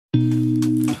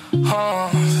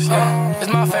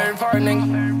nigga.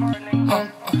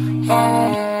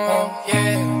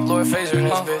 Yeah, Lord Phaser in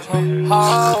this bitch.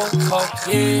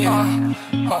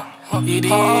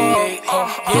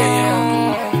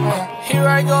 Here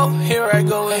I go, here I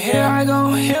go, and here I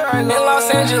go, here I go. In Los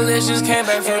Angeles, just came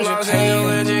back from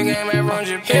Japan.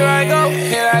 Here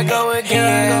I go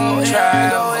again.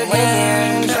 Traveling.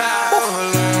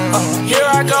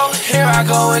 Here I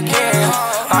go again.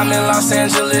 I'm in Los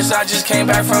Angeles, I just came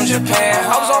back from Japan.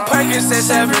 I was on Percocets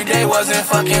every day, wasn't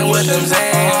fucking with them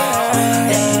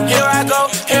Zan. Here I go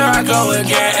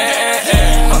again.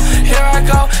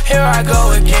 Here I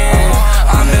go again.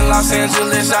 I'm in Los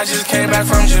Angeles, I just came back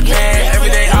from Japan. Every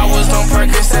day I was on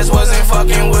Percocets, wasn't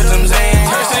fucking with them Zan.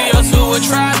 Turned studio to a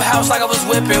trap house like I was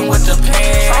whipping with the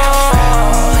pen.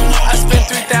 I spent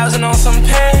 3,000 on some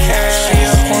pen. She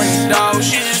a horny dog,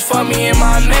 she just fucked me in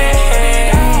my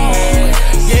man.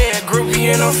 Yeah,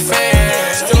 groupie in a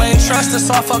fan. Still ain't trust her,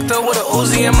 so I fucked her with a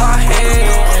Uzi in my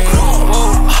hand.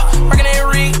 Whoa, working that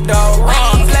reek, dog.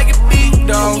 Like a beat,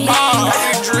 dog. Got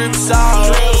your drips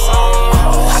off.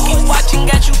 I keep watching,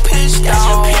 got you pissed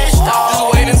off. Just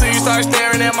wait until you start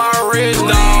staring at my wrist,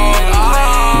 dog.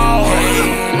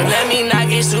 Let me not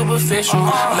get superficial.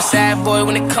 I'm a sad boy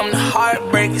when it come to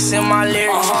heartbreak, it's in my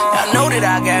lyrics. Y'all know that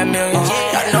I got millions.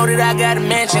 Y'all know that I got a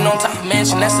mansion on top of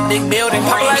mansion, that's a big building.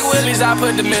 Pop like Willie's, I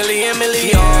put the million.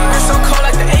 It's so cold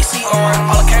like the AC on.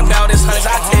 All I camped out is hundreds,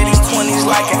 I tear these 20s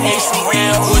like an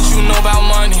ACL. What you know about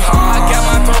money, I got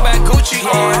my throwback Gucci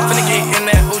on. Finna get in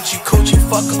that hoochie coochie,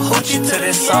 fuck a hoochie to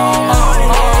this song.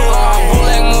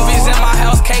 Bootleg movies in my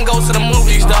house, can't go to the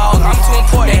movies, dog. I'm too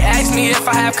important. They ask me if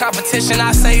I have competition,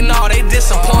 I say no, they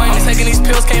disappoint. I'm taking these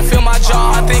pills, can't feel my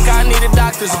jaw. I think I need a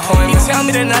doctor's appointment. He tell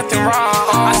me there's nothing wrong,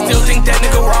 I still think that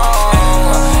nigga wrong.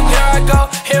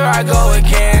 Here I go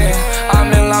again. I'm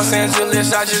in Los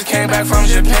Angeles, I just came back from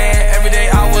Japan. Every day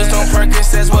I was on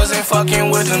Percocets, wasn't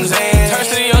fucking with them Zans. Turned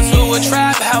studio to a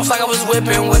trap house like I was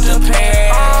whipping with the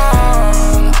pen.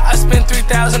 I spent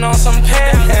 3,000 on some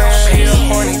pen. She a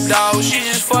horny dog, she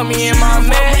just fucked me in my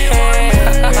man.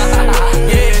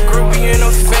 Yeah, groupie in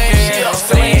a fan.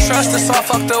 Still ain't trust her, so I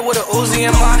fucked her with a Uzi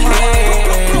in my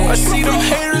hand. I see them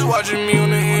haters watching me on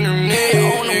the internet.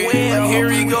 Here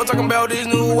he go talking about this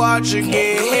new watch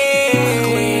again.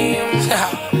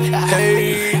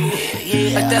 Hey,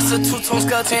 like that's a two-tone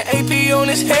skeleton AP on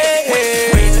his head.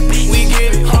 We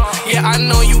get it, yeah, I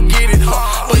know you get it,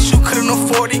 but you couldn't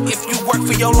afford it if you work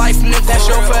for your life, nigga. That's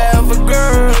your forever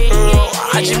girl.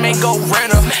 I just may go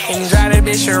rent her and drive that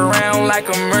bitch around like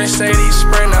a Mercedes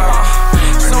Sprinter.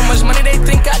 So much money, they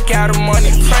think I got a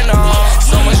money printer.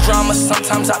 So much drama,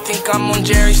 sometimes I think I'm on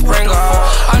Jerry Springer.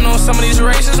 I know some of these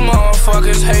racist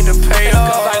motherfuckers hate to pay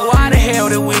up. Like, why the hell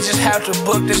did we just have to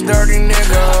book this dirty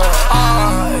nigga?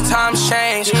 Times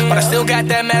change, but I still got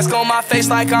that mask on my face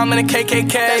like I'm in a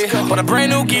KKK. But a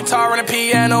brand new guitar and a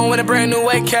piano and a brand new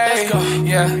AK.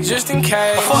 Yeah, just in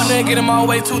case. I fought nigga, get him all the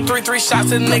way 2, 3 shots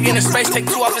to the nigga in his face. Take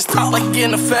 2 off his top like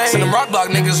getting a face. Send them rock block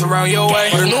niggas around your way.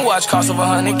 But a new watch costs over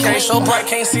 100K. So bright,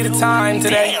 can't see the time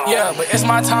today. Yeah, but it's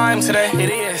my time today. It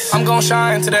is. I'm gon'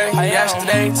 shine today.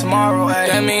 Yesterday, tomorrow, ay.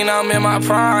 That mean I'm in my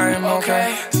prime,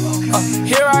 okay?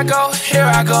 Here I go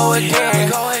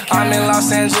again. I'm in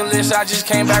Los Angeles, I just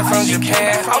came back from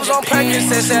Japan. I was on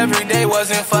Percocets every day,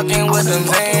 wasn't fucking with them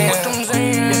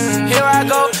Zans. Here I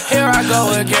go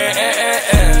again.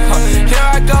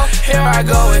 Here I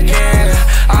go again.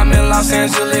 I'm in Los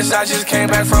Angeles, I just came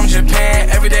back from Japan.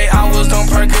 Every day I was on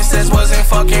Percocets, wasn't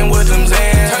fucking with them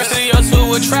Zans. Turned studio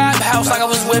to a trap house like I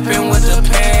was whipping with the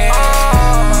pen.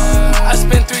 I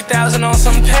spent 3,000 on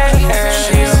some pen.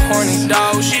 She a horny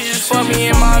dog, she just fucked me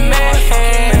in my man.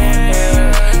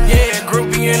 Yeah,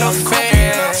 groupie in a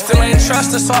fan. Still ain't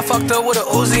trust her, so I fucked her with a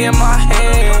Uzi in my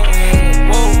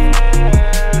hand. Whoa.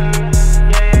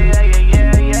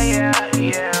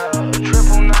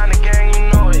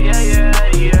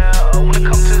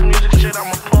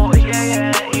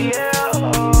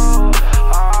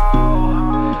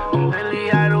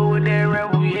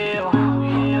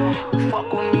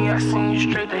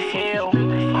 Straight to hell.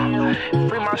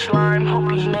 Free my slime.